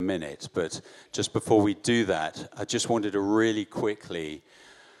minute, but just before we do that, I just wanted to really quickly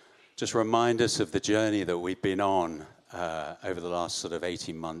just remind us of the journey that we've been on over the last sort of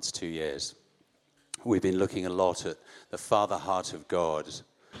 18 months, 2 years. We've been looking a lot at the Father heart of God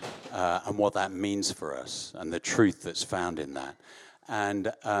and what that means for us and the truth that's found in that.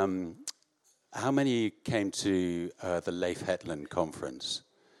 And how many came to the Leif Hetland conference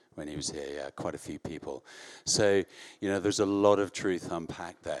when he was here? Yeah, quite a few people. So, there's a lot of truth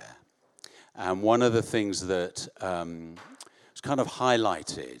unpacked there. And one of the things that was kind of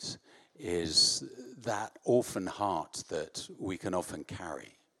highlighted is that orphan heart that we can often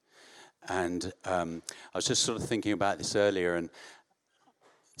carry. And I was just sort of thinking about this earlier. And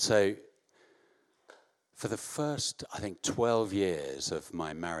so for the first, I think, 12 years of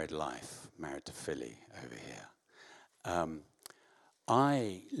my married life, married to Philly over here,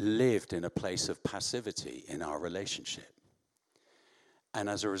 I lived in a place of passivity in our relationship. And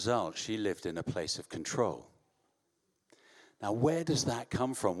as a result, she lived in a place of control. Now, where does that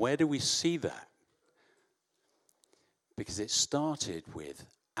come from? Where do we see that? Because it started with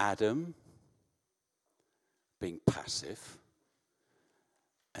Adam being passive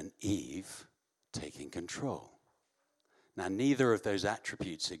and Eve taking control. Now, neither of those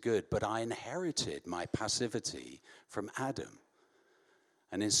attributes are good, but I inherited my passivity from Adam.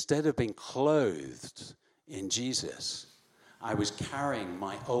 And instead of being clothed in Jesus, I was carrying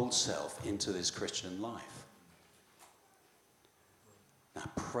my old self into this Christian life. Now,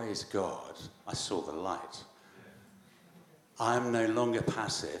 praise God, I saw the light. I am no longer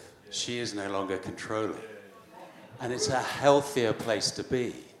passive. She is no longer controlling. And it's a healthier place to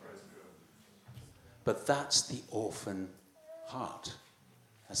be. But that's the orphan heart.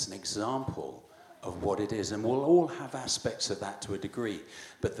 That's an example of what it is. And we'll all have aspects of that to a degree.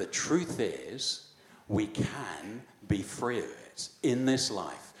 But the truth is, we can be free of it in this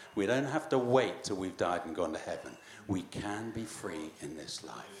life. We don't have to wait till we've died and gone to heaven. We can be free in this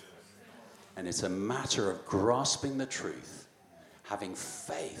life. And it's a matter of grasping the truth, having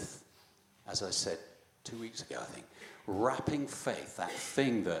faith, as I said 2 weeks ago, I think, wrapping faith, that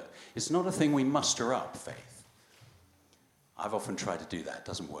thing that it's not a thing we muster up, faith. I've often tried to do that, it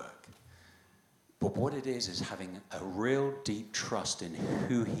doesn't work. But what it is having a real deep trust in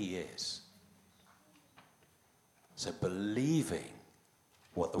who he is. So believing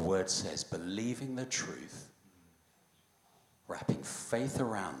what the word says, believing the truth, wrapping faith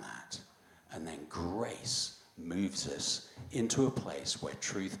around that, and then grace moves us into a place where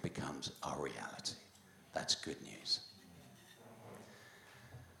truth becomes our reality. That's good news.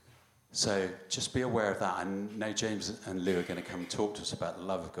 So just be aware of that. I know James and Lou are going to come talk to us about the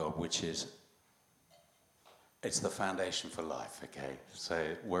love of God, which is, it's the foundation for life, okay? So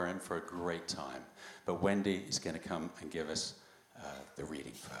we're in for a great time. But Wendy is going to come and give us the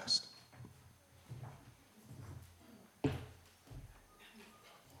reading first.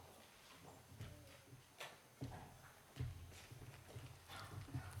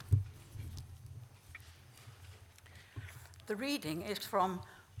 The reading is from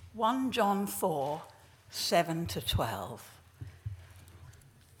 1 John 4, 7 to 12.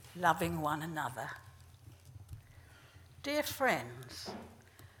 Loving one another. Dear friends,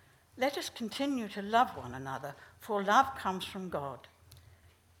 let us continue to love one another, for love comes from God.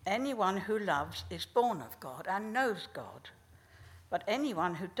 Anyone who loves is born of God and knows God. But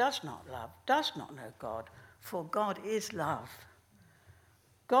anyone who does not love does not know God, for God is love.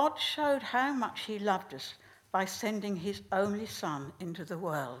 God showed how much he loved us by sending his only Son into the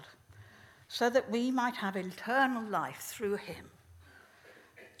world, so that we might have eternal life through him.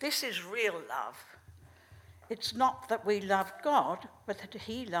 This is real love. It's not that we loved God, but that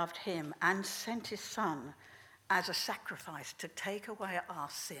he loved him and sent his Son as a sacrifice to take away our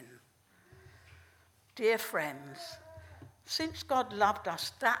sin. Dear friends, since God loved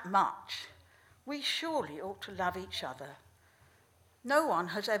us that much, we surely ought to love each other. No one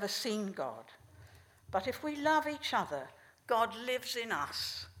has ever seen God. But if we love each other, God lives in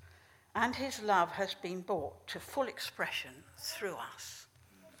us, and his love has been brought to full expression through us.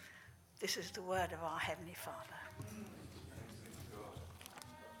 This is the word of our Heavenly Father.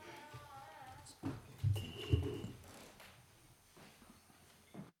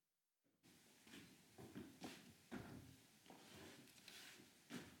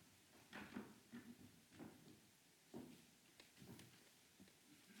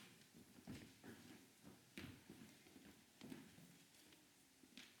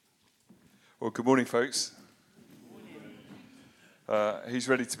 Well, good morning, folks. Who's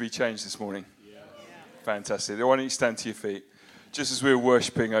ready to be changed this morning? Yeah. Fantastic. Why don't you stand to your feet? Just as we were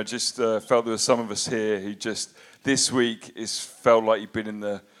worshipping, I just felt there were some of us here who just this week felt like you've been in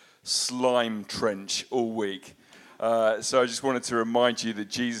the slime trench all week. So I just wanted to remind you that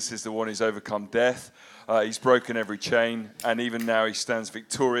Jesus is the one who's overcome death. He's broken every chain, and even now he stands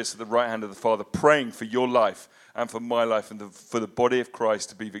victorious at the right hand of the Father, praying for your life and for my life and for the body of Christ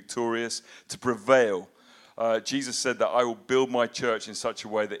to be victorious, to prevail. Jesus said that I will build my church in such a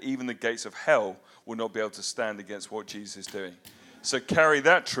way that even the gates of hell will not be able to stand against what Jesus is doing. So carry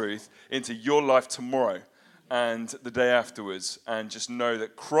that truth into your life tomorrow and the day afterwards, and just know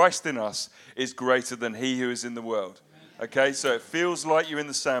that Christ in us is greater than he who is in the world. Okay, so it feels like you're in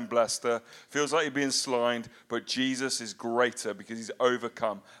the sandblaster, feels like you're being slimed, but Jesus is greater because he's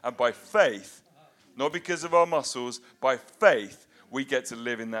overcome. And by faith, not because of our muscles, by faith, we get to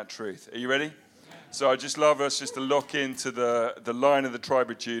live in that truth. Are you ready? So I just love us just to lock into the line of the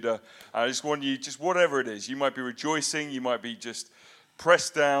tribe of Judah. And I just want you, just whatever it is, you might be rejoicing, you might be just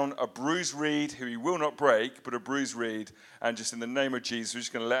pressed down, a bruised reed, who he will not break, but a bruised reed. And just in the name of Jesus, we're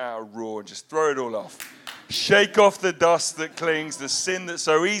just going to let out a roar and just throw it all off. Shake off the dust that clings, the sin that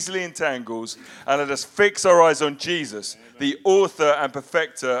so easily entangles, and let us fix our eyes on Jesus, the author and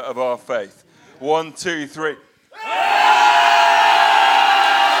perfecter of our faith. 1, 2, 3.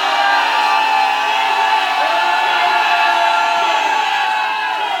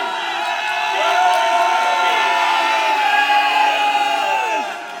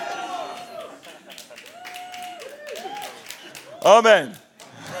 Amen.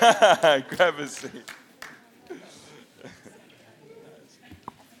 Grab a seat.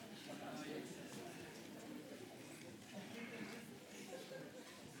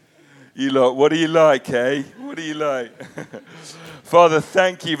 You lot, what do you like, eh? What do you like? Father,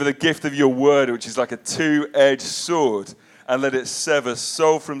 thank you for the gift of your word, which is like a two-edged sword. And let it sever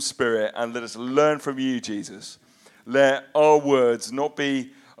soul from spirit, and let us learn from you, Jesus. Let our words not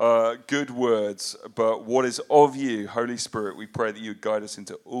be good words, but what is of you, Holy Spirit. We pray that you would guide us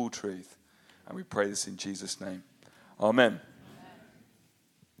into all truth. And we pray this in Jesus' name. Amen.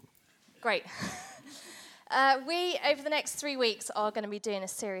 Great. We, over the next 3 weeks, are going to be doing a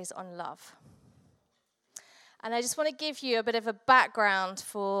series on love. And I just want to give you a bit of a background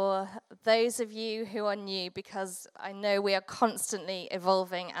for those of you who are new, because I know we are constantly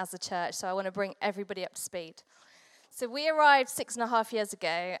evolving as a church, so I want to bring everybody up to speed. So we arrived 6.5 years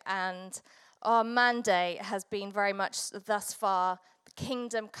ago, and our mandate has been very much thus far, the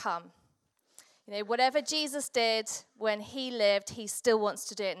kingdom come. You know, whatever Jesus did when he lived, he still wants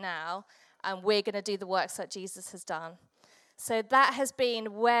to do it now, and we're going to do the works that Jesus has done. So that has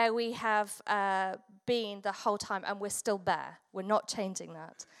been where we have been the whole time, and we're still there. We're not changing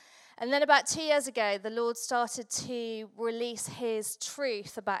that. And then about 2 years ago, the Lord started to release his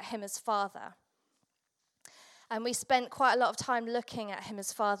truth about him as Father. And we spent quite a lot of time looking at him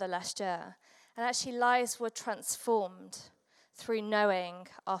as Father last year. And actually lives were transformed through knowing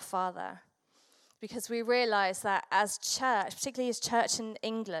our Father. Because we realized that as church, particularly as church in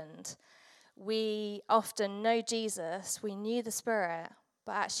England, we often know Jesus, we knew the Spirit,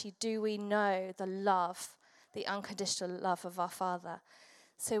 but actually do we know the love, the unconditional love of our Father?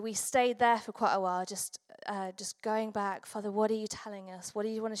 So we stayed there for quite a while, just going back, Father, what are you telling us? What do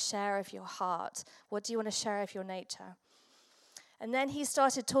you want to share of your heart? What do you want to share of your nature? And then he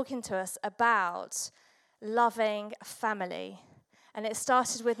started talking to us about loving family. And it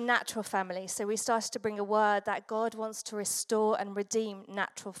started with natural family. So we started to bring a word that God wants to restore and redeem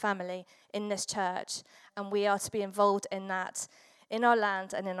natural family in this church. And we are to be involved in that in our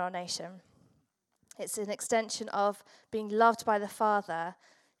land and in our nation. It's an extension of being loved by the Father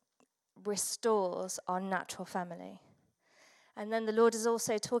restores our natural family. And then the Lord is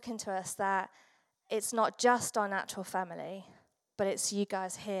also talking to us that it's not just our natural family, but it's you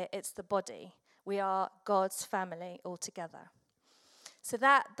guys here, it's the body. We are God's family altogether. So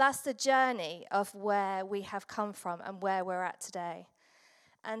that's the journey of where we have come from and where we're at today.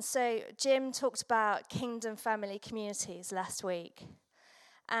 And so Jim talked about kingdom family communities last week.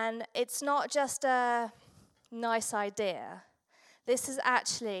 And it's not just a nice idea. This is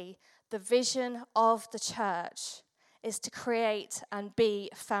actually the vision of the church, is to create and be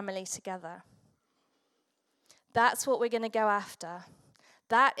family together. That's what we're going to go after.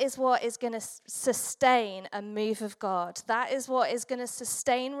 That is what is going to sustain a move of God. That is what is going to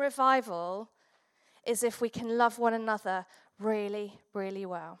sustain revival, is if we can love one another really, really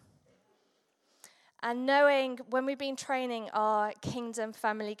well. And knowing, when we've been training our kingdom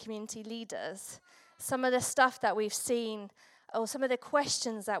family community leaders, some of the stuff that we've seen, or some of the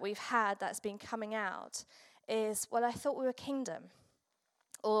questions that we've had that's been coming out is, well, I thought we were kingdom.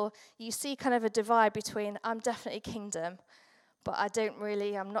 Or you see kind of a divide between, I'm definitely kingdom, but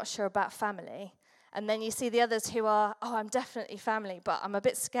I'm not sure about family. And then you see the others who are, I'm definitely family, but I'm a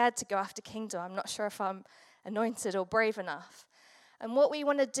bit scared to go after kingdom. I'm not sure if I'm anointed or brave enough. And what we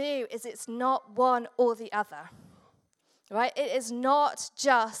want to do is it's not one or the other, right? It is not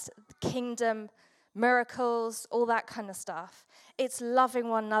just kingdom, miracles, all that kind of stuff. It's loving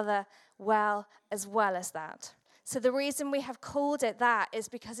one another well as that. So the reason we have called it that is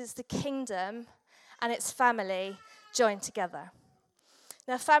because it's the kingdom and it's family joined together.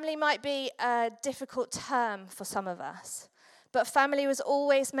 Now, family might be a difficult term for some of us, but family was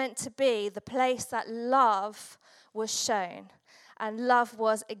always meant to be the place that love was shown and love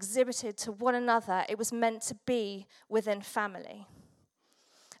was exhibited to one another. It was meant to be within family.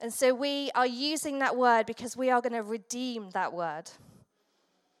 And so we are using that word because we are going to redeem that word.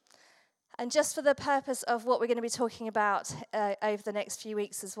 And just for the purpose of what we're going to be talking about over the next few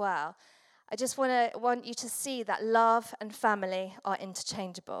weeks as well, I just want you to see that love and family are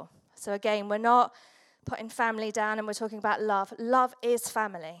interchangeable. So again, we're not putting family down and we're talking about love. Love is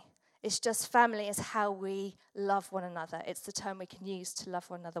family. It's just family is how we love one another. It's the term we can use to love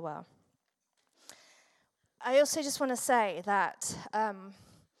one another well. I also just want to say that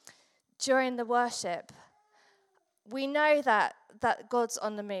during the worship, we know that God's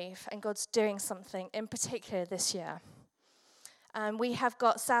on the move and God's doing something in particular this year. And we have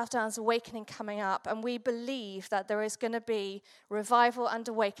got South Downs Awakening coming up, and we believe that there is going to be revival and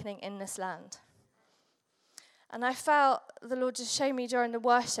awakening in this land. And I felt the Lord just showed me during the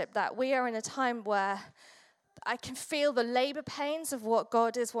worship that we are in a time where I can feel the labor pains of what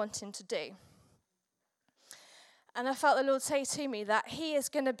God is wanting to do. And I felt the Lord say to me that He is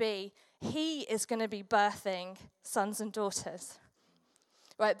going to be birthing sons and daughters.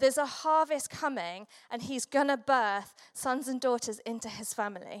 Right, there's a harvest coming, and He's going to birth sons and daughters into His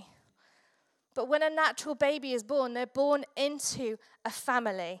family. But when a natural baby is born, they're born into a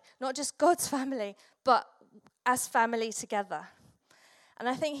family, not just God's family, but as family together. And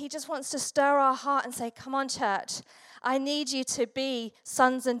I think He just wants to stir our heart and say, come on, church, I need you to be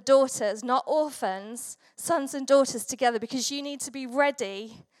sons and daughters, not orphans, sons and daughters together, because you need to be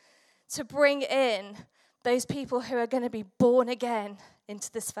ready to bring in those people who are going to be born again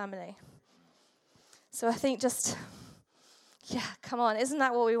into this family. So I think come on, isn't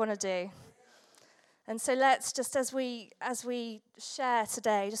that what we want to do? And so let's just, as we share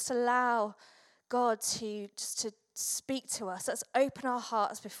today, just allow God to speak to us. Let's open our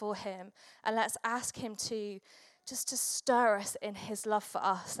hearts before Him, and let's ask Him to stir us in His love for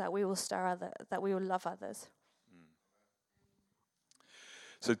us, that we will love others.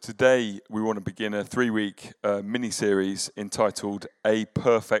 So today we want to begin a 3-week mini-series entitled A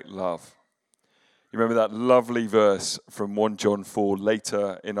Perfect Love. You remember that lovely verse from 1 John 4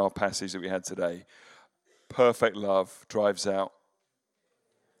 later in our passage that we had today? Perfect love drives out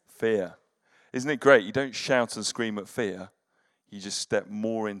fear. Isn't it great? You don't shout and scream at fear. You just step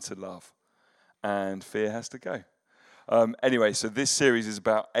more into love. And fear has to go. Anyway, so this series is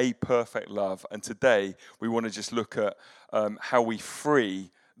about a perfect love, and today we want to just look at how we free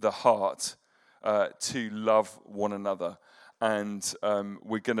the heart to love one another. And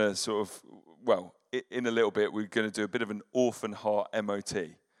we're going to in a little bit, we're going to do a bit of an orphan heart MOT.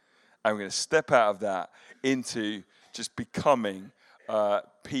 And we're going to step out of that into just becoming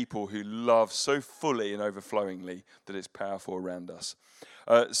people who love so fully and overflowingly that it's powerful around us.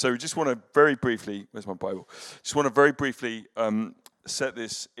 So we just want to very briefly, where's my Bible? Just want to very briefly set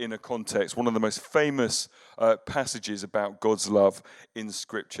this in a context. One of the most famous passages about God's love in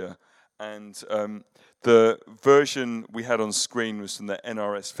Scripture. And the version we had on screen was from the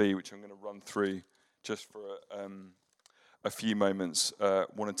NRSV, which I'm going to run through just for a few moments,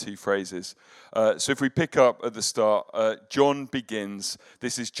 one or two phrases. So if we pick up at the start, John begins.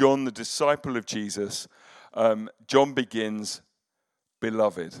 This is John, the disciple of Jesus. John begins,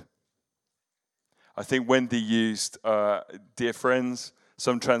 beloved. I think Wendy used dear friends.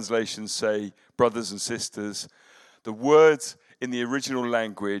 Some translations say brothers and sisters. The word in the original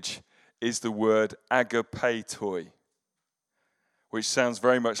language is the word agapetoi, which sounds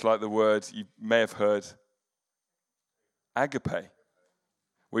very much like the word you may have heard, agape,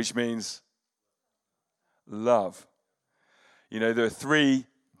 which means love. You know, there are 3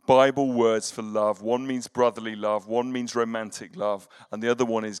 Bible words for love. One means brotherly love, one means romantic love, and the other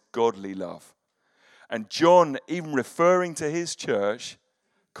one is godly love. And John, even referring to his church,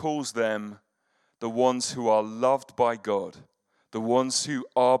 calls them the ones who are loved by God, the ones who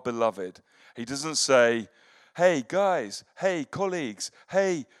are beloved. He doesn't say, hey guys, hey colleagues,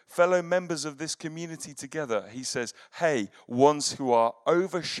 hey fellow members of this community together. He says, hey, ones who are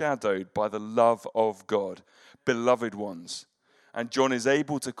overshadowed by the love of God, beloved ones. And John is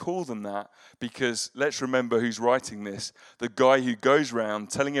able to call them that because let's remember who's writing this. The guy who goes around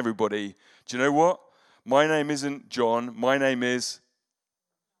telling everybody, do you know what? My name isn't John. My name is,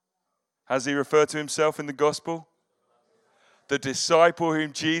 how does he refer to himself in the gospel? The disciple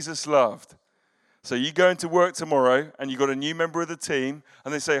whom Jesus loved. So you go into work tomorrow and you've got a new member of the team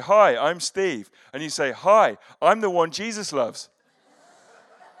and they say, hi, I'm Steve. And you say, hi, I'm the one Jesus loves.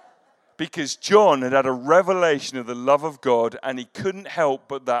 Because John had a revelation of the love of God and he couldn't help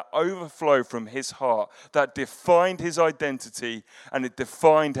but that overflow from his heart that defined his identity and it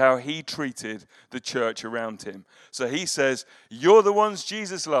defined how he treated the church around him. So he says, you're the ones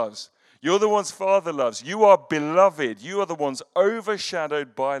Jesus loves. You're the ones Father loves. You are beloved. You are the ones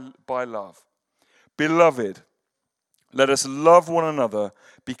overshadowed by love. Beloved, let us love one another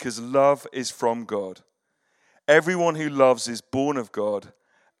because love is from God. Everyone who loves is born of God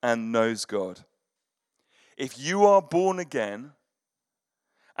and knows God. If you are born again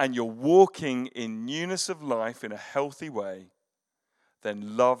and you're walking in newness of life in a healthy way,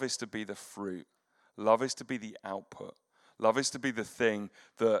 then love is to be the fruit. Love is to be the output. Love is to be the thing,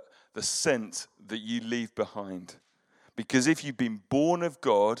 the scent that you leave behind. Because if you've been born of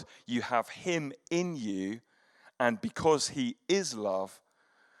God, you have him in you, and because he is love,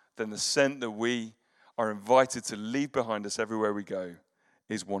 then the scent that we are invited to leave behind us everywhere we go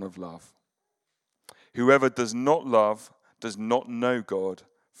is one of love. Whoever does not love does not know God,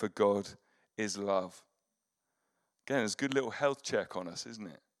 for God is love. Again, it's a good little health check on us, isn't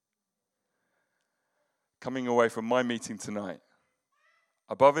it? Coming away from my meeting tonight,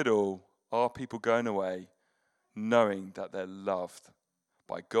 above it all, are people going away knowing that they're loved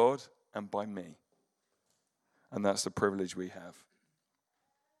by God and by me? And that's the privilege we have.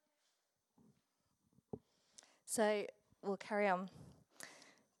 So we'll carry on.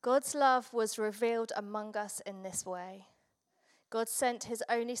 God's love was revealed among us in this way. God sent his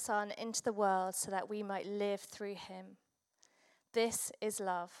only Son into the world so that we might live through him. This is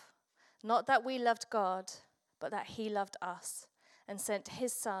love. Not that we loved God, but that he loved us and sent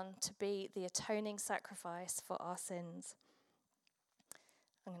his Son to be the atoning sacrifice for our sins.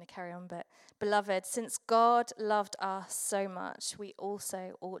 I'm going to carry on a bit. Beloved, since God loved us so much, we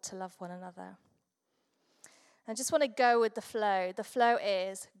also ought to love one another. I just want to go with the flow. The flow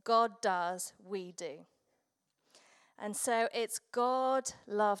is God does, we do. And so it's God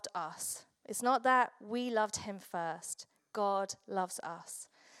loved us. It's not that we loved him first. God loves us.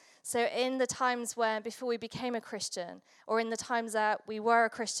 So in the times when, before we became a Christian, or in the times that we were a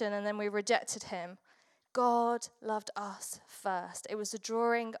Christian and then we rejected him, God loved us first. It was the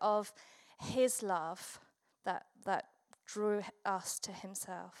drawing of his love that drew us to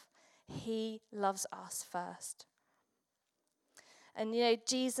himself. He loves us first. And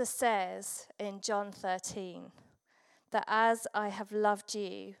Jesus says in John 13 that as I have loved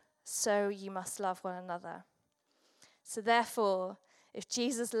you, so you must love one another. So therefore, if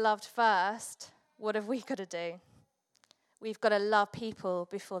Jesus loved first, what have we got to do? We've got to love people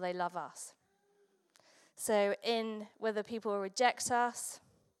before they love us. So in whether people reject us,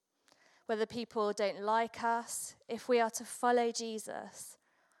 whether people don't like us, if we are to follow Jesus,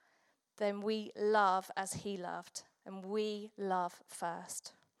 then we love as he loved, and we love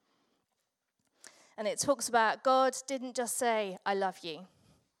first. And it talks about God didn't just say, I love you.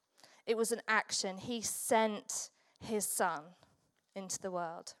 It was an action. He sent his Son into the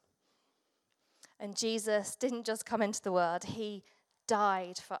world. And Jesus didn't just come into the world, he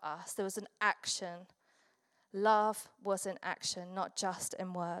died for us. There was an action. Love was in action, not just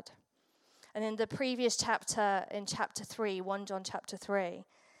in word. And in the previous chapter, in chapter 3, 1 John chapter 3,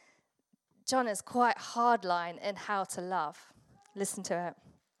 John is quite hardline in how to love. Listen to it.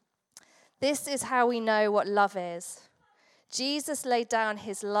 This is how we know what love is. Jesus laid down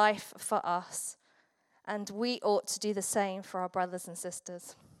his life for us, and we ought to do the same for our brothers and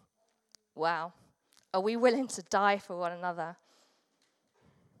sisters. Wow. Are we willing to die for one another?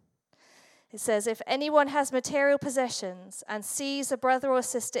 It says, if anyone has material possessions and sees a brother or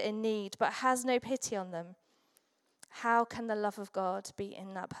sister in need but has no pity on them, how can the love of God be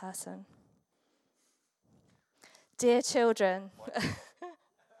in that person? Dear children,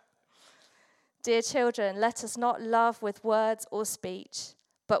 let us not love with words or speech,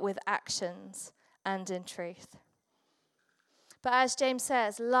 but with actions and in truth. But as James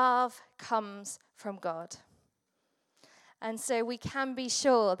says, love comes from God. And so we can be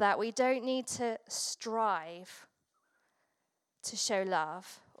sure that we don't need to strive to show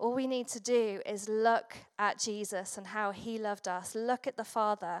love. All we need to do is look at Jesus and how he loved us, look at the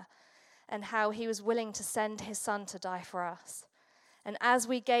Father and how he was willing to send his Son to die for us. And as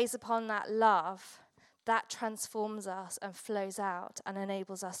we gaze upon that love, that transforms us and flows out and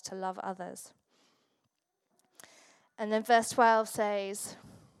enables us to love others. And then verse 12 says,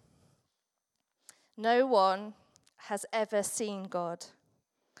 no one has ever seen God.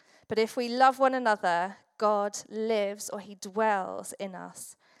 But if we love one another, God lives, or he dwells in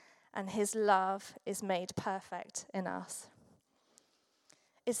us, and his love is made perfect in us.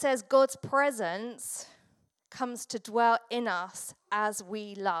 It says God's presence comes to dwell in us as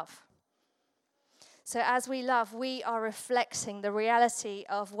we love. So as we love, we are reflecting the reality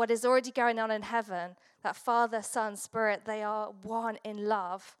of what is already going on in heaven, that Father, Son, Spirit, they are one in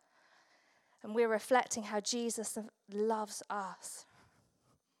love. And we're reflecting how Jesus loves us.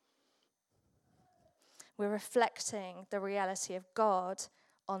 We're reflecting the reality of God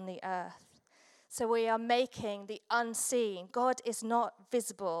on the earth. So we are making the unseen. God is not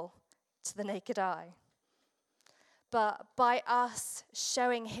visible to the naked eye. But by us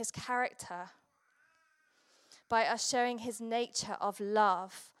showing his character, by us showing his nature of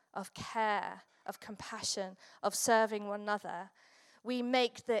love, of care, of compassion, of serving one another, we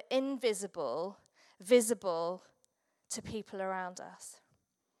make the invisible visible to people around us.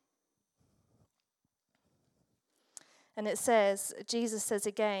 And it says, Jesus says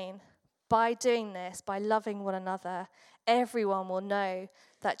again, by doing this, by loving one another, everyone will know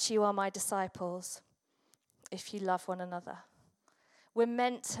that you are my disciples if you love one another. We're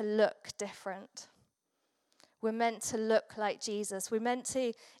meant to look different. We're meant to look like Jesus. We're meant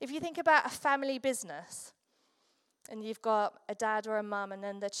to, if you think about a family business, and you've got a dad or a mum and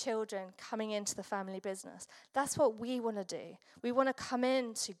then the children coming into the family business, that's what we want to do. We want to come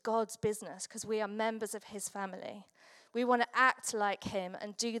into God's business because we are members of his family. We want to act like him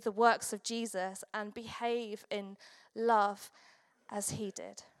and do the works of Jesus and behave in love as he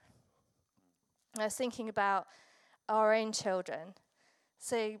did. I was thinking about our own children.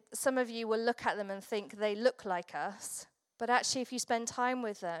 So some of you will look at them and think they look like us, but actually if you spend time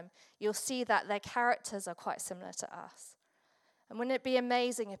with them, you'll see that their characters are quite similar to us. And wouldn't it be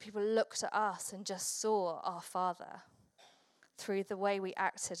amazing if people looked at us and just saw our Father through the way we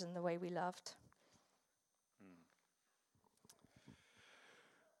acted and the way we loved?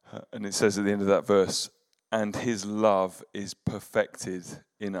 And it says at the end of that verse, and his love is perfected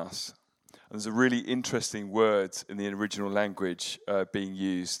in us. And there's a really interesting word in the original language being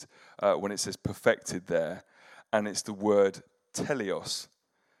used when it says perfected there. And it's the word teleos,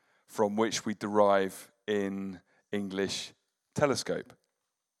 from which we derive in English telescope.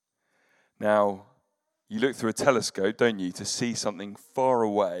 Now, you look through a telescope, don't you, to see something far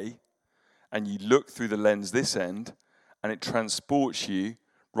away, and you look through the lens this end, and it transports you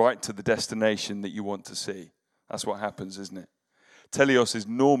right to the destination that you want to see. That's what happens, isn't it? Teleos is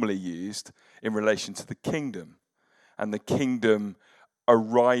normally used in relation to the kingdom, and the kingdom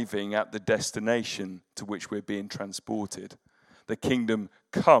arriving at the destination to which we're being transported. The kingdom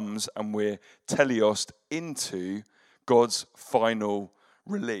comes and we're teleosed into God's final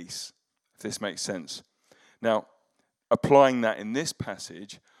release, if this makes sense. Now, applying that in this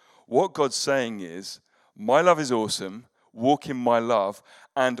passage, what God's saying is, my love is awesome, walk in my love,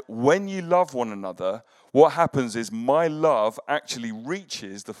 and when you love one another, what happens is my love actually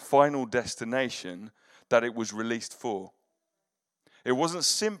reaches the final destination that it was released for. It wasn't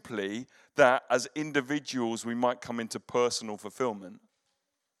simply that as individuals we might come into personal fulfillment.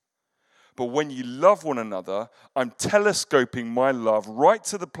 But when you love one another, I'm telescoping my love right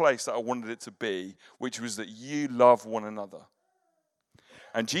to the place that I wanted it to be, which was that you love one another.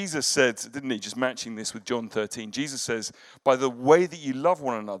 And Jesus said, didn't he, just matching this with John 13, Jesus says, by the way that you love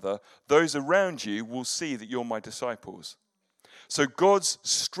one another, those around you will see that you're my disciples. So God's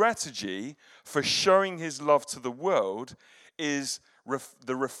strategy for showing his love to the world is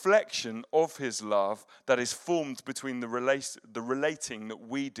the reflection of his love that is formed between the relating that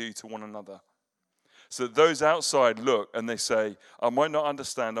we do to one another. So that those outside look and they say, I might not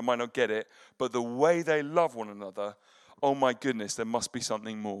understand, I might not get it, but the way they love one another, oh my goodness, there must be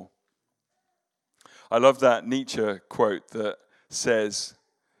something more. I love that Nietzsche quote that says,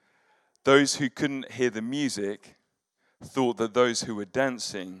 those who couldn't hear the music thought that those who were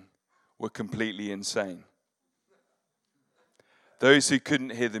dancing were completely insane. Those who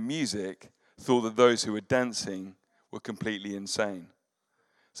couldn't hear the music thought that those who were dancing were completely insane.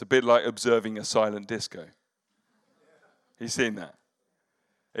 It's a bit like observing a silent disco. You've seen that?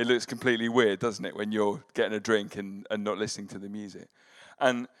 It looks completely weird, doesn't it, when you're getting a drink and not listening to the music.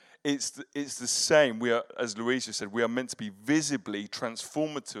 And it's the same. We are, as Louise just said, we are meant to be visibly,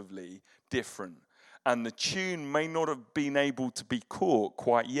 transformatively different. And the tune may not have been able to be caught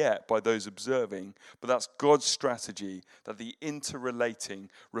quite yet by those observing, but that's God's strategy, that the interrelating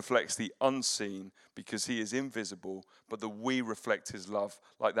reflects the unseen because he is invisible, but that we reflect his love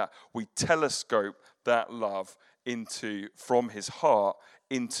like that. We telescope that love from his heart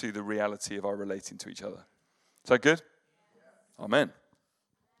into the reality of our relating to each other. Is that good? Amen.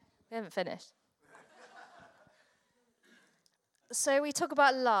 We haven't finished. So we talk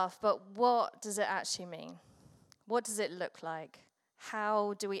about love, but what does it actually mean? What does it look like?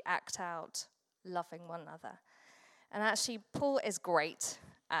 How do we act out loving one another? And actually, Paul is great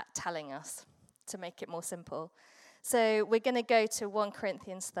at telling us to make it more simple. So we're going to go to 1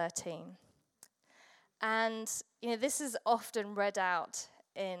 Corinthians 13. And, this is often read out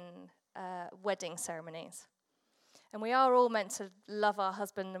in wedding ceremonies. And we are all meant to love our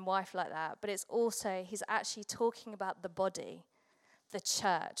husband and wife like that, but it's also, he's actually talking about the body, the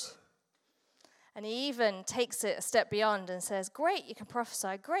church. And he even takes it a step beyond and says, great, you can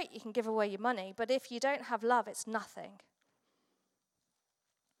prophesy, great, you can give away your money, but if you don't have love, it's nothing.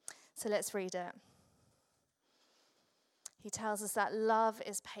 So let's read it. He tells us that love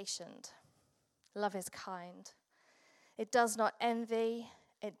is patient, love is kind. It does not envy,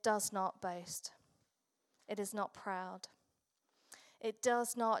 it does not boast. It is not proud. It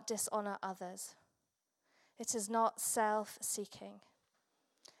does not dishonor others. It is not self-seeking.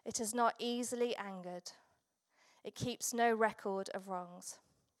 It is not easily angered. It keeps no record of wrongs.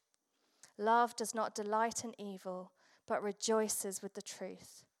 Love does not delight in evil, but rejoices with the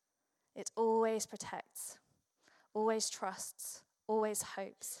truth. It always protects, always trusts, always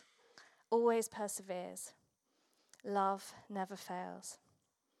hopes, always perseveres. Love never fails.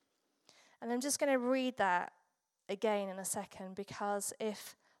 And I'm just going to read that again in a second, because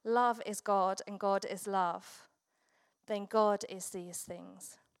if love is God and God is love, then God is these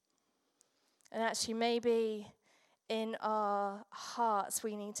things. And actually, maybe in our hearts,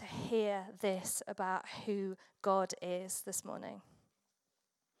 we need to hear this about who God is this morning.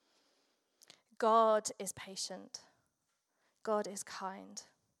 God is patient. God is kind.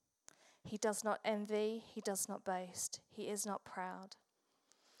 He does not envy. He does not boast. He is not proud.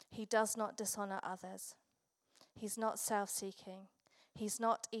 He does not dishonor others. He's not self-seeking. He's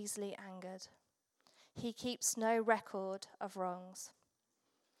not easily angered. He keeps no record of wrongs.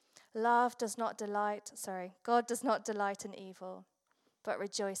 God does not delight in evil, but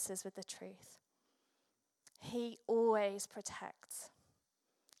rejoices with the truth. He always protects.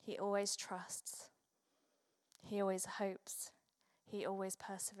 He always trusts. He always hopes. He always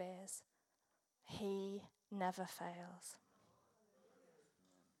perseveres. He never fails.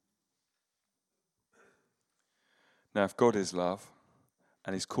 Now, if God is love,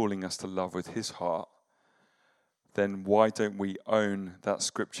 and he's calling us to love with his heart, then why don't we own that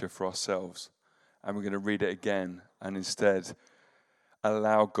scripture for ourselves? And we're going to read it again, and instead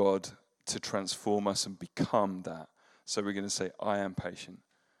allow God to transform us and become that. So we're going to say, I am patient.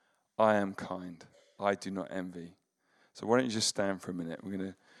 I am kind. I do not envy. So why don't you just stand for a minute? We're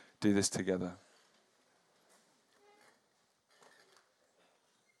going to do this together.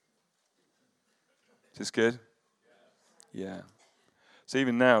 Is this good? Yeah. So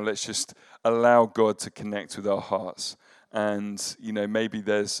even now, let's just allow God to connect with our hearts. And, maybe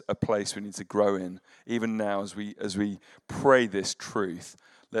there's a place we need to grow in. Even now, as we pray this truth,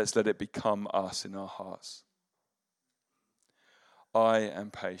 let's let it become us in our hearts. I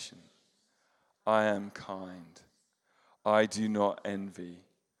am patient. I am kind. I do not envy.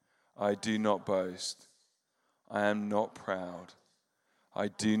 I do not boast. I am not proud. I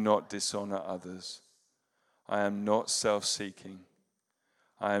do not dishonor others. I am not self-seeking.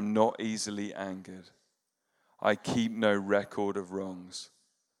 I am not easily angered. I keep no record of wrongs.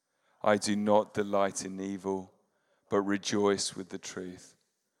 I do not delight in evil, but rejoice with the truth.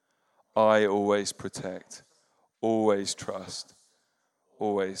 I always protect, always trust,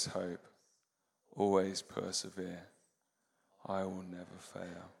 always hope, always persevere. I will never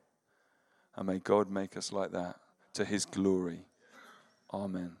fail. And may God make us like that to his glory.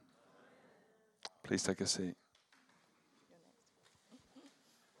 Amen. Please take a seat.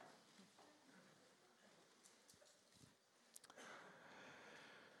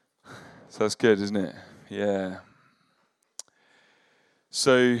 So that's good, isn't it? Yeah.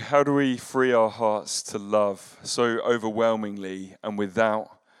 So how do we free our hearts to love so overwhelmingly and without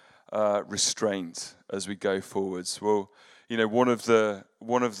restraint as we go forwards? Well, one of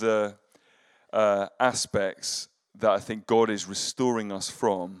the aspects that I think God is restoring us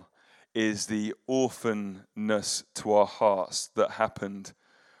from is the orphanness to our hearts that happened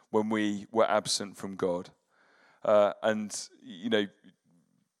when we were absent from God. And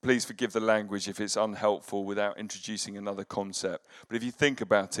please forgive the language if it's unhelpful without introducing another concept. But if you think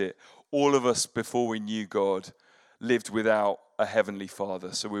about it, all of us before we knew God lived without a heavenly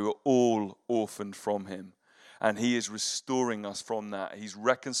Father. So we were all orphaned from him. And he is restoring us from that. He's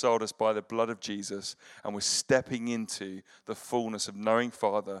reconciled us by the blood of Jesus, and we're stepping into the fullness of knowing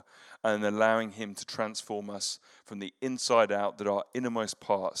Father and allowing him to transform us from the inside out, that our innermost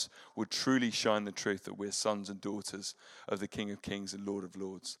parts would truly shine the truth that we're sons and daughters of the King of Kings and Lord of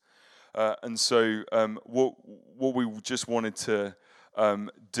Lords. And so what we just wanted to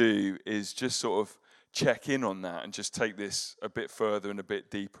do is just sort of check in on that and just take this a bit further and a bit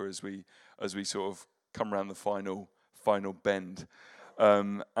deeper as we sort of come around the final bend.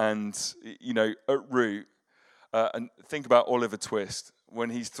 And, you know, at root, and think about Oliver Twist. When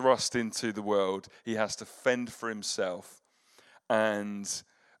he's thrust into the world, he has to fend for himself. And,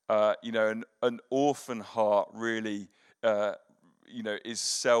 you know, an orphan heart really, you know, is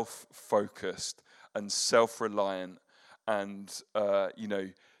self-focused and self-reliant and, you know,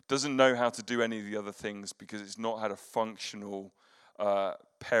 doesn't know how to do any of the other things because it's not had a functional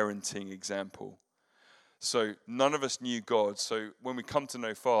parenting example. So none of us knew God. So when we come to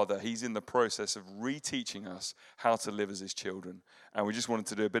know Father, he's in the process of reteaching us how to live as his children. And we just wanted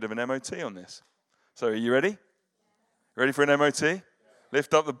to do a bit of an MOT on this. So are you ready? Ready for an MOT?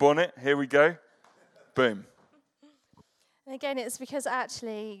 Lift up the bonnet. Here we go. Boom. And again, it's because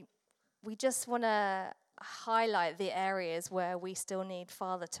actually we just want to highlight the areas where we still need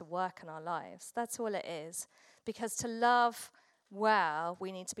Father to work in our lives. That's all it is. Because to love well,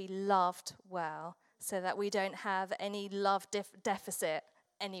 we need to be loved well, so that we don't have any love deficit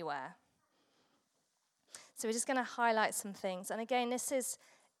anywhere. So we're just going to highlight some things. And again,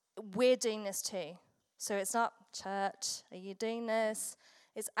 we're doing this too. So it's not, church, are you doing this?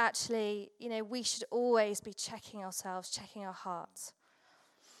 It's actually, you know, we should always be checking ourselves, checking our hearts.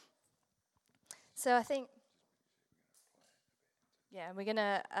 So I think, yeah, we're going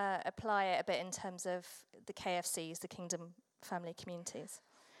to apply it a bit in terms of the KFCs, the Kingdom Family Communities.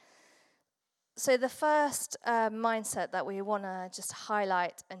 So the first mindset that we want to just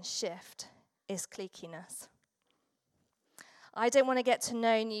highlight and shift is cliquiness. I don't want to get to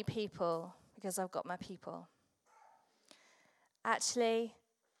know new people because I've got my people. Actually,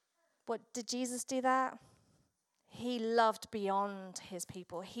 did Jesus do that? He loved beyond his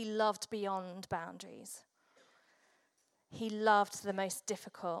people. He loved beyond boundaries. He loved the most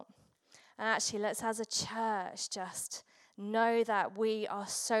difficult. And actually, let's as a church just know that we are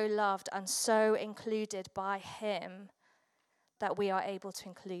so loved and so included by him that we are able to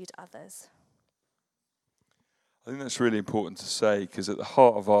include others. I think that's really important to say, because at the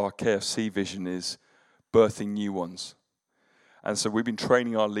heart of our KFC vision is birthing new ones. And so we've been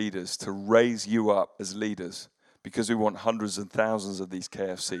training our leaders to raise you up as leaders, because we want hundreds and thousands of these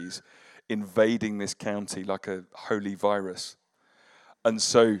KFCs invading this county like a holy virus. And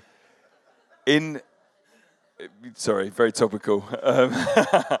so sorry, very topical.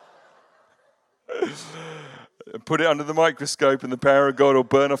 Put it under the microscope and the power of God will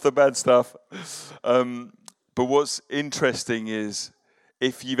burn off the bad stuff. But what's interesting is,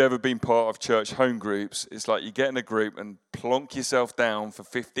 if you've ever been part of church home groups, it's like you get in a group and plonk yourself down for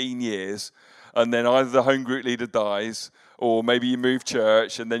 15 years, and then either the home group leader dies, or maybe you move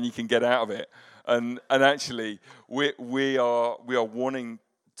church, and then you can get out of it. And actually, we are wanting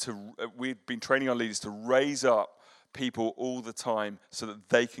to. We've been training our leaders to raise up people all the time so that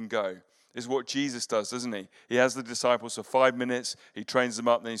they can go. Is what Jesus does, doesn't he? He has the disciples for 5 minutes, he trains them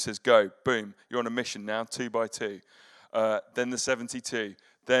up, and then he says, go, boom, you're on a mission now, 2 by 2. Then the 72,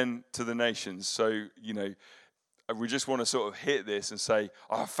 then to the nations. So, you know, we just want to sort of hit this and say,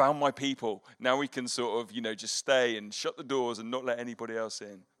 I found my people. Now we can sort of, you know, just stay and shut the doors and not let anybody else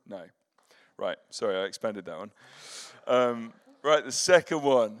in. No. Right, sorry, I expanded that one. Right, the second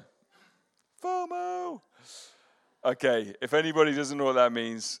one. FOMO. Okay, if anybody doesn't know what that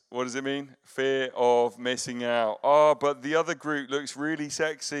means, what does it mean? Fear of missing out. Oh, but the other group looks really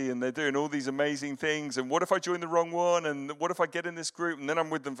sexy and they're doing all these amazing things. And what if I join the wrong one? And what if I get in this group and then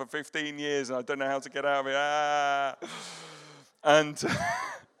I'm with them for 15 years and I don't know how to get out of it? And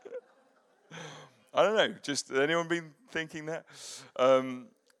I don't know, just anyone been thinking that? And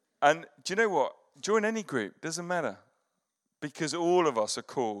do you know what? Join any group, doesn't matter. Because all of us are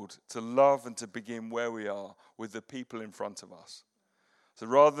called to love and to begin where we are with the people in front of us. So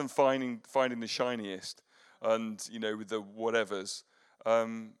rather than finding the shiniest and, you know, with the whatevers,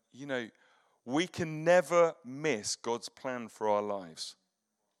 you know, we can never miss God's plan for our lives.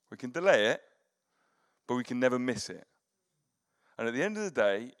 We can delay it, but we can never miss it. And at the end of the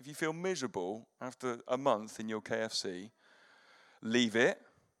day, if you feel miserable after a month in your KFC, leave it,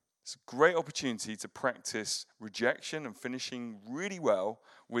 It's a great opportunity to practice rejection and finishing really well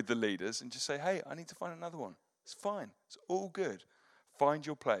with the leaders and just say, hey, I need to find another one. It's fine. It's all good. Find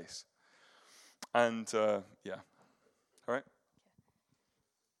your place. And, yeah. All right?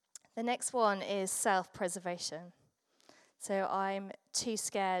 The next one is self-preservation. So I'm too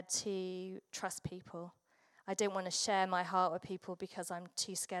scared to trust people. I don't want to share my heart with people because I'm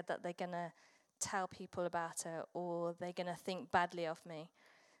too scared that they're going to tell people about it or they're going to think badly of me.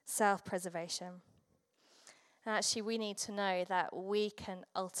 Self-preservation. And actually, we need to know that we can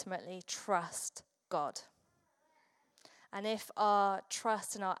ultimately trust God. And if our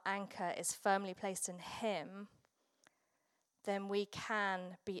trust and our anchor is firmly placed in Him, then we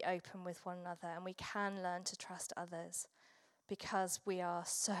can be open with one another and we can learn to trust others because we are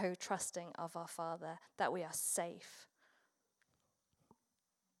so trusting of our Father that we are safe.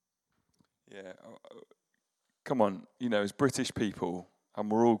 Yeah. Come on, as British people, and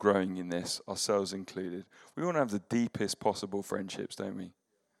we're all growing in this, ourselves included, we want to have the deepest possible friendships, don't we?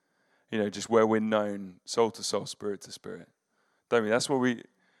 Just where we're known, soul to soul, spirit to spirit. Don't we? That's what we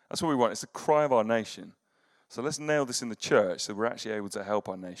want. It's the cry of our nation. So let's nail this in the church so we're actually able to help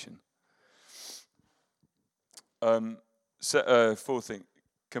our nation. Fourth thing,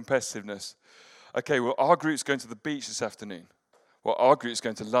 competitiveness. Okay, well, our group's going to the beach this afternoon. Well, our group's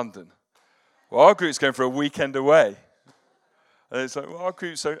going to London. Well, our group's going for a weekend away. And it's like, well, our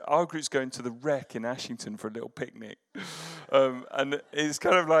group's going to the Wreck in Ashington for a little picnic. And it's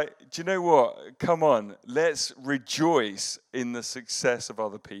kind of like, do you know what? Come on, let's rejoice in the success of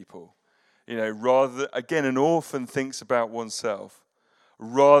other people. Rather, again, an orphan thinks about oneself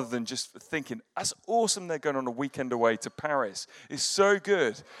rather than just thinking, that's awesome they're going on a weekend away to Paris. It's so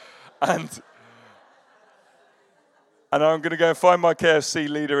good. And I'm going to go and find my KFC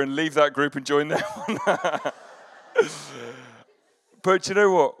leader and leave that group and join them. But you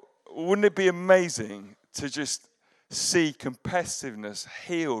know what? Wouldn't it be amazing to just see competitiveness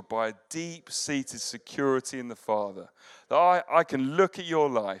healed by a deep-seated security in the Father? That I can look at your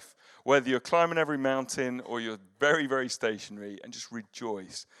life, whether you're climbing every mountain or you're very, very stationary, and just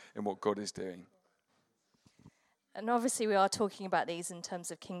rejoice in what God is doing. And obviously we are talking about these in terms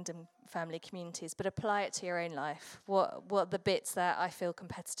of kingdom family communities, but apply it to your own life. What are the bits that I feel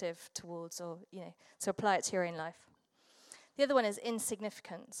competitive towards, or so apply it to your own life. The other one is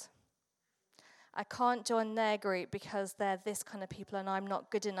insignificance. I can't join their group because they're this kind of people and I'm not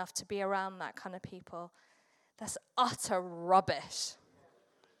good enough to be around that kind of people. That's utter rubbish.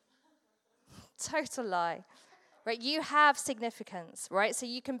 Total lie. Right? You have significance, right? So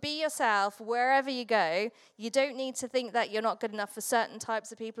you can be yourself wherever you go. You don't need to think that you're not good enough for certain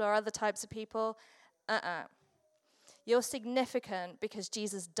types of people or other types of people. You're significant because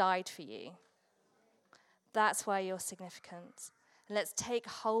Jesus died for you. That's why you're significant. And let's take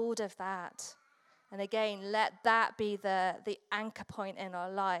hold of that. And again, let that be the anchor point in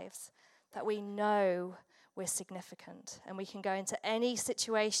our lives, that we know we're significant and we can go into any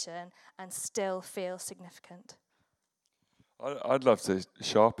situation and still feel significant. I'd love to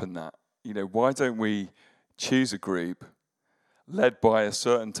sharpen that. Why don't we choose a group led by a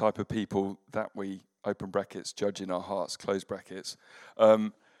certain type of people that we, open brackets, judge in our hearts, close brackets,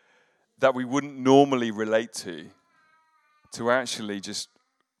 that we wouldn't normally relate to actually just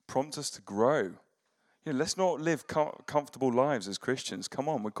prompt us to grow. Let's not live comfortable lives as Christians. Come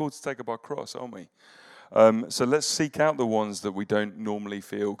on, we're called to take up our cross, aren't we? So let's seek out the ones that we don't normally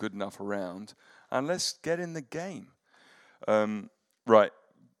feel good enough around, and let's get in the game. Right,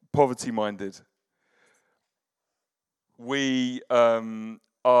 poverty-minded. We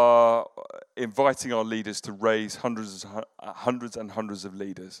are inviting our leaders to raise hundreds and hundreds of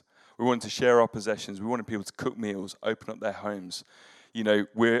leaders. We want to share our possessions. We want people to cook meals, open up their homes.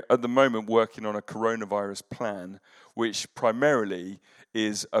 We're at the moment working on a coronavirus plan, which primarily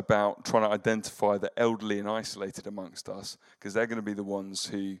is about trying to identify the elderly and isolated amongst us, because they're going to be the ones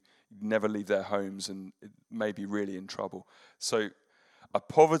who never leave their homes and may be really in trouble. So a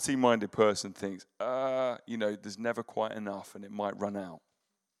poverty-minded person thinks, there's never quite enough and it might run out.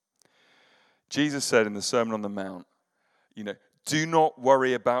 Jesus said in the Sermon on the Mount, do not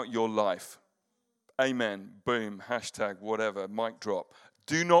worry about your life. Amen. Boom. Hashtag whatever. Mic drop.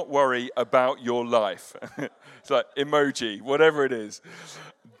 Do not worry about your life. It's like emoji, whatever it is.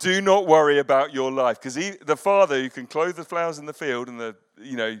 Do not worry about your life. Because the Father who can clothe the flowers in the field and the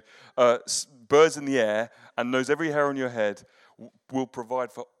birds in the air and knows every hair on your head will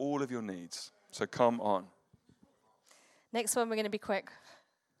provide for all of your needs. So come on. Next one, we're going to be quick.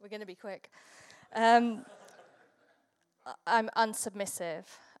 I'm unsubmissive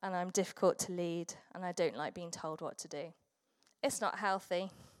and I'm difficult to lead and I don't like being told what to do. It's not healthy.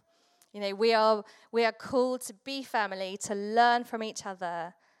 You know, we are called to be family, to learn from each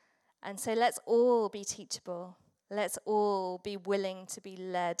other. And so let's all be teachable. Let's all be willing to be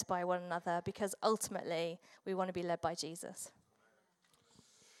led by one another, because ultimately we want to be led by Jesus.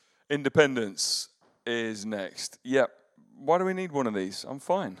 Independence is next. Yep. Why do we need one of these? I'm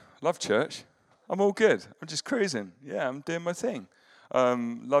fine. Love church. I'm all good. I'm just cruising. Yeah, I'm doing my thing.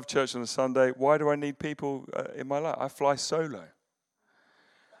 Love church on a Sunday. Why do I need people in my life? I fly solo.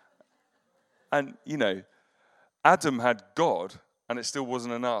 And, you know, Adam had God, and it still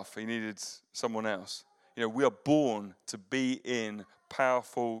wasn't enough. He needed someone else. You know, we are born to be in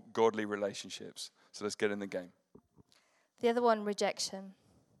powerful, godly relationships. So let's get in the game. The other one, rejection.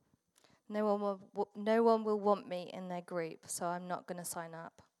 No one will want me in their group, so I'm not going to sign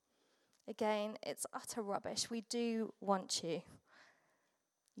up. Again, it's utter rubbish. We do want you.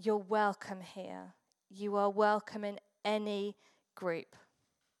 You're welcome here. You are welcome in any group.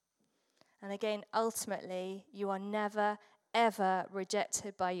 And again, ultimately, you are never, ever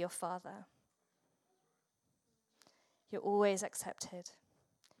rejected by your Father. You're always accepted.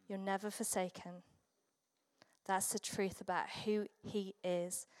 You're never forsaken. That's the truth about who he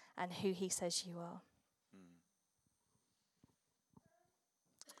is and who he says you are.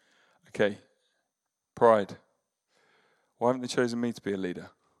 Okay. Pride. Why haven't they chosen me to be a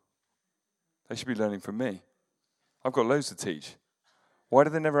leader? They should be learning from me. I've got loads to teach. Why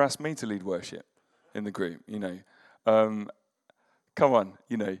did they never ask me to lead worship in the group? You know, come on,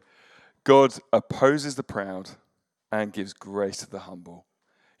 you know, God opposes the proud and gives grace to the humble.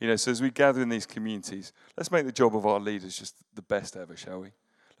 You know, so as we gather in these communities, let's make the job of our leaders just the best ever, shall we?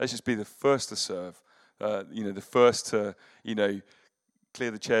 Let's just be the first to serve, the first to, clear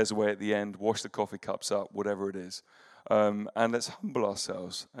the chairs away at the end, wash the coffee cups up, whatever it is. And let's humble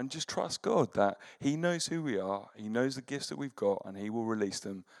ourselves and just trust God that he knows who we are, he knows the gifts that we've got, and he will release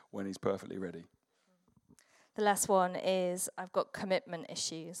them when he's perfectly ready. The last one is I've got commitment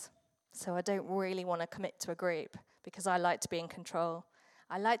issues. So I don't really want to commit to a group because I like to be in control.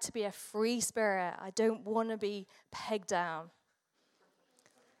 I like to be a free spirit. I don't want to be pegged down.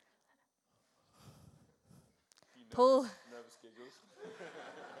 Paul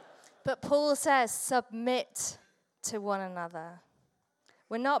says, submit to one another.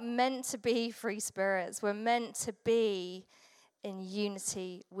 We're not meant to be free spirits. We're meant to be in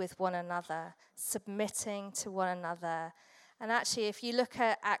unity with one another, submitting to one another. And actually, if you look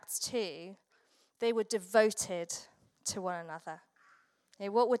at Acts 2, they were devoted to one another.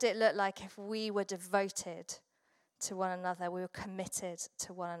 What would it look like if we were devoted to one another? We were committed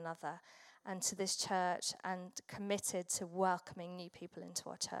to one another and to this church and committed to welcoming new people into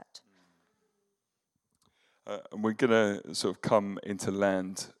our church. And we're going to sort of come into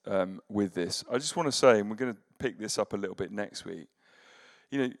land with this. I just want to say, and we're going to pick this up a little bit next week,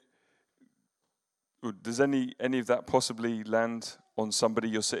 does any of that possibly land on somebody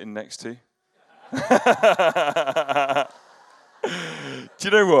you're sitting next to? Do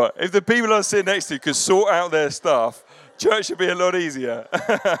you know what? If the people I'm sitting next to could sort out their stuff, church would be a lot easier.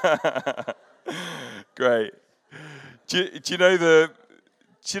 Great. Do you know the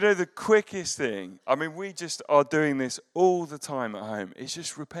quickest thing? I mean, we just are doing this all the time at home. It's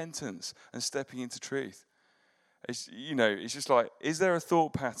just repentance and stepping into truth. It's just like, is there a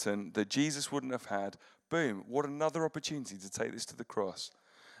thought pattern that Jesus wouldn't have had? Boom, what another opportunity to take this to the cross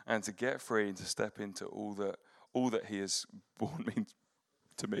and to get free and to step into all that he has born me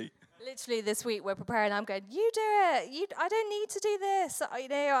to me. Literally this week we're preparing. I'm going, you do it. I don't need to do this.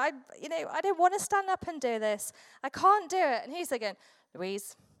 I don't want to stand up and do this. I can't do it. And he's going,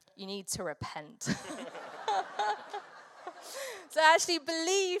 Louise, you need to repent. So actually,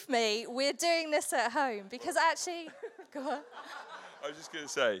 believe me, we're doing this at home because actually, go on. I was just going to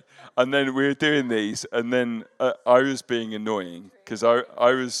say, and then we were doing these, and then I was being annoying because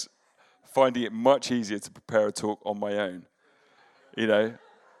I was finding it much easier to prepare a talk on my own,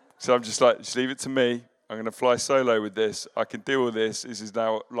 So I'm just like, just leave it to me. I'm going to fly solo with this. I can deal with this. This is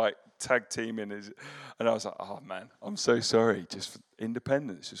now like tag teaming. And I was like, oh man, I'm so sorry. Just for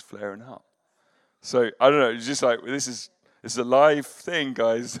independence, just flaring up. So I don't know. It's just like, this is a live thing,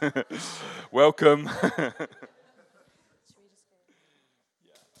 guys. Welcome.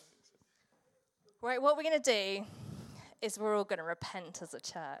 Right, what we're going to do is we're all going to repent as a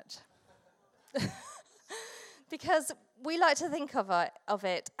church. Because we like to think of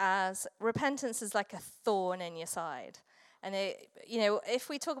it as repentance is like a thorn in your side. And if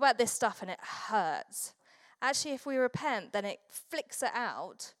we talk about this stuff and it hurts, actually if we repent, then it flicks it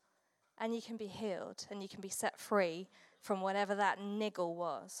out and you can be healed and you can be set free from whatever that niggle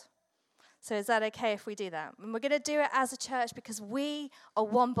was. So is that okay if we do that? And we're going to do it as a church because we are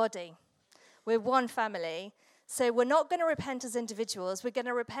one body. We're one family. So we're not going to repent as individuals. We're going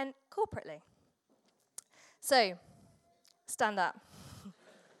to repent corporately. So, stand up.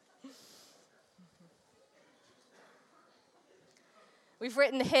 We've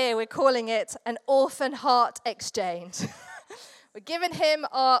written here, we're calling it an orphan heart exchange. We're giving him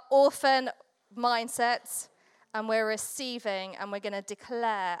our orphan mindsets, and we're receiving, and we're going to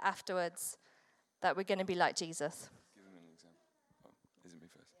declare afterwards that we're going to be like Jesus. Give him an example. Oh, isn't me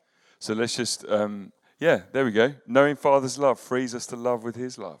first. So let's just, there we go. Knowing Father's love frees us to love with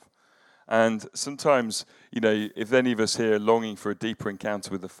his love. And sometimes, if any of us here are longing for a deeper encounter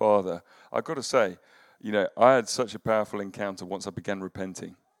with the Father, I've got to say, I had such a powerful encounter once I began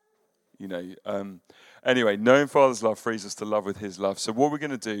repenting. Anyway, knowing Father's love frees us to love with his love. So what we're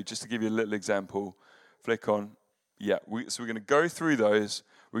going to do, just to give you a little example, flick on. Yeah, so we're going to go through those.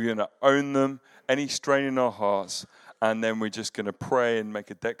 We're going to own them, any strain in our hearts, and then we're just going to pray and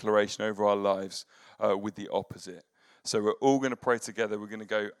make a declaration over our lives with the opposite. So we're all going to pray together. We're going to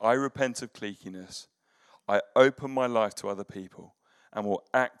go, I repent of cliqueiness. I open my life to other people and will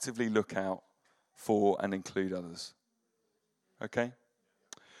actively look out for and include others. Okay?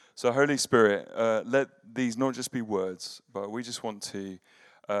 So Holy Spirit, let these not just be words, but we just want to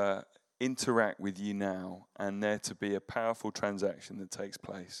interact with you now and there to be a powerful transaction that takes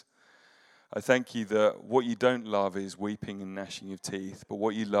place. I thank you that what you don't love is weeping and gnashing of teeth, but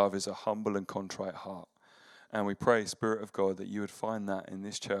what you love is a humble and contrite heart. And we pray, Spirit of God, that you would find that in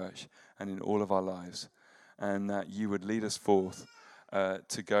this church and in all of our lives, and that you would lead us forth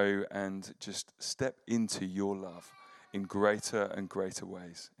to go and just step into your love in greater and greater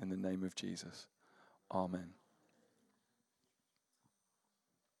ways. In the name of Jesus. Amen.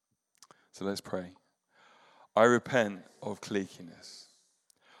 So let's pray. I repent of cliqueiness.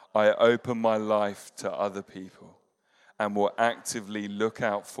 I open my life to other people and will actively look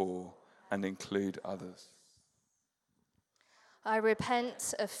out for and include others. I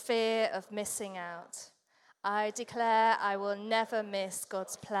repent of fear of missing out. I declare I will never miss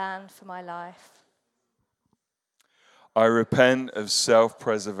God's plan for my life. I repent of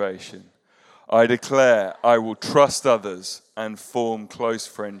self-preservation. I declare I will trust others and form close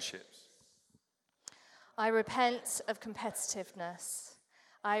friendships. I repent of competitiveness.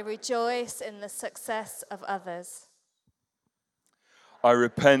 I rejoice in the success of others. I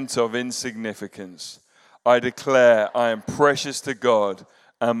repent of insignificance. I declare I am precious to God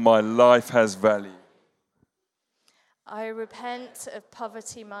and my life has value. I repent of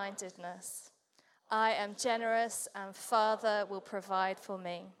poverty-mindedness. I am generous and Father will provide for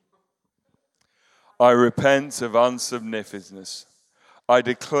me. I repent of unsubmissiveness. I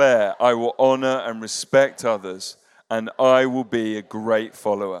declare I will honor and respect others and I will be a great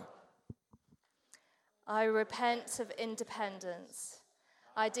follower. I repent of independence.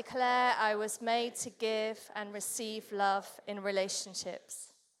 I declare I was made to give and receive love in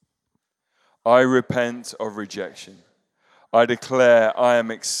relationships. I repent of rejection. I declare I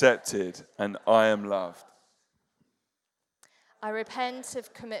am accepted and I am loved. I repent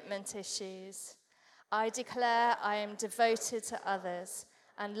of commitment issues. I declare I am devoted to others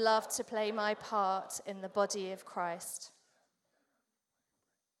and love to play my part in the body of Christ.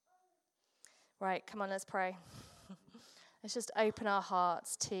 Right, come on, let's pray. Let's just open our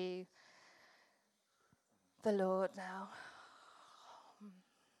hearts to the Lord now.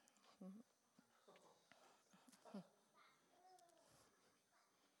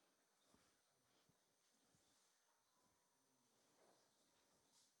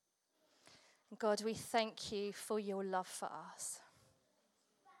 God, we thank you for your love for us.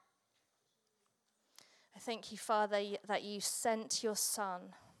 I thank you, Father, that you sent your Son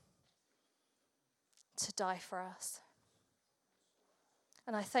to die for us.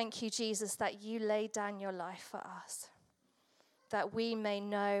 And I thank you, Jesus, that you laid down your life for us, that we may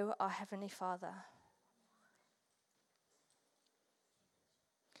know our Heavenly Father.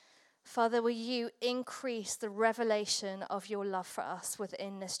 Father, will you increase the revelation of your love for us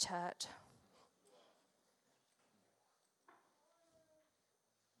within this church?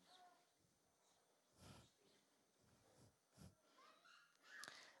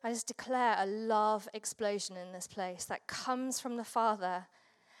 I just declare a love explosion in this place that comes from the Father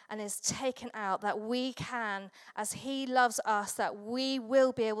and is taken out, that we can, as he loves us, that we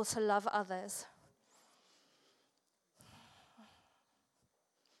will be able to love others.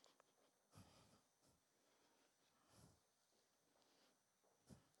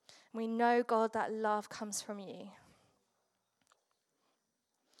 We know, God, that love comes from you.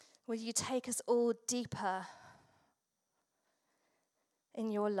 Will you take us all deeper in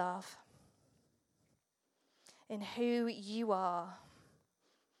your love? in who you are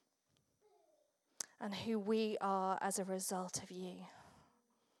and who we are as a result of you.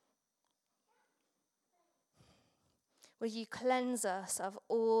 Will you cleanse us of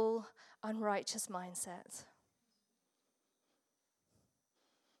all unrighteous mindsets?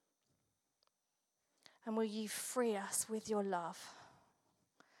 And will you free us with your love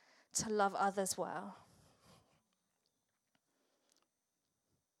to love others well?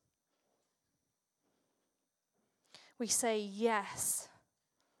 We say yes,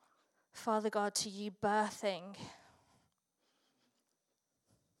 Father God, to you birthing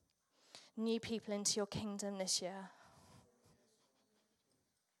new people into your kingdom this year.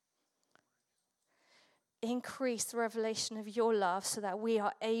 Increase the revelation of your love so that we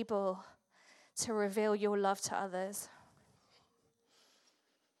are able to reveal your love to others.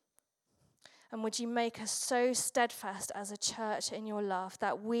 And would you make us so steadfast as a church in your love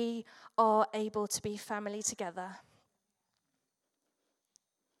that we are able to be family together?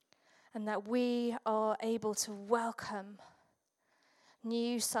 And that we are able to welcome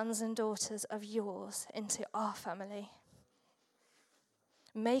new sons and daughters of yours into our family.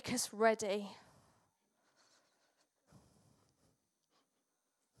 Make us ready.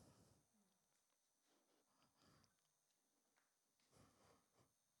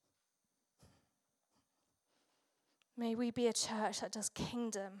 May we be a church that does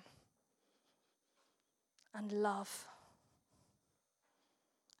kingdom and love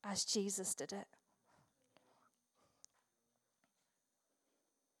as Jesus did it.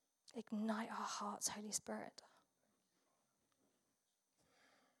 Ignite our hearts, Holy Spirit.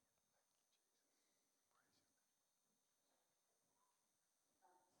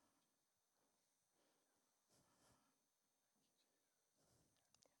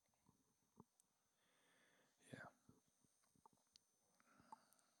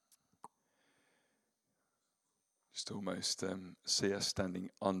 Just almost see us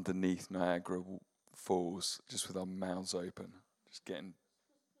standing underneath Niagara Falls, just with our mouths open, just getting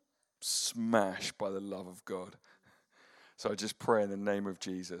smashed by the love of God. So I just pray in the name of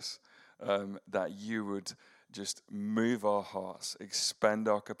Jesus that you would just move our hearts, expand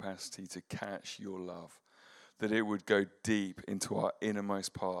our capacity to catch your love, that it would go deep into our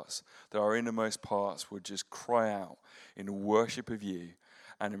innermost parts, that our innermost parts would just cry out in worship of you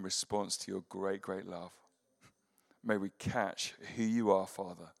and in response to your great, great love. May we catch who you are,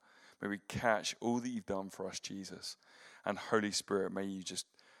 Father. May we catch all that you've done for us, Jesus. And Holy Spirit, may you just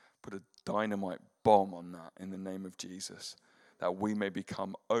put a dynamite bomb on that in the name of Jesus, that we may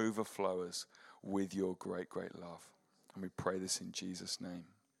become overflowers with your great, great love. And we pray this in Jesus' name.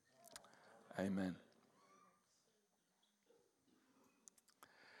 Amen.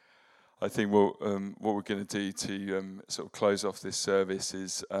 I think what we're going to do to sort of close off this service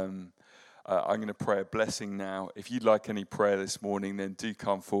is I'm going to pray a blessing now. If you'd like any prayer this morning, then do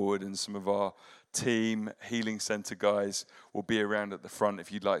come forward, and some of our team, Healing Center guys, will be around at the front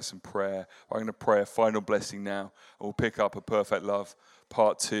if you'd like some prayer. I'm going to pray a final blessing now, and we'll pick up a Perfect Love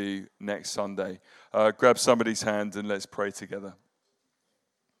Part 2 next Sunday. Grab somebody's hand and let's pray together.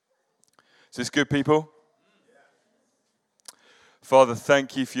 Is this good, people? Father,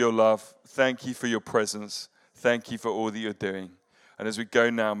 thank you for your love. Thank you for your presence. Thank you for all that you're doing. And as we go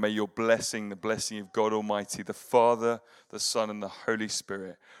now, may your blessing, the blessing of God Almighty, the Father, the Son, and the Holy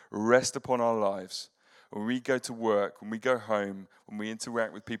Spirit rest upon our lives. When we go to work, when we go home, when we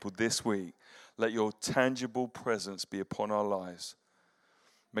interact with people this week, let your tangible presence be upon our lives.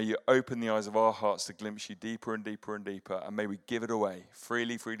 May you open the eyes of our hearts to glimpse you deeper and deeper and deeper, and may we give it away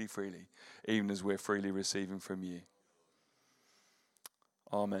freely, freely, freely, even as we're freely receiving from you.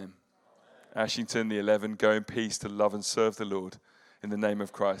 Amen. Ashington, the 11, go in peace to love and serve the Lord. In the name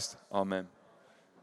of Christ. Amen.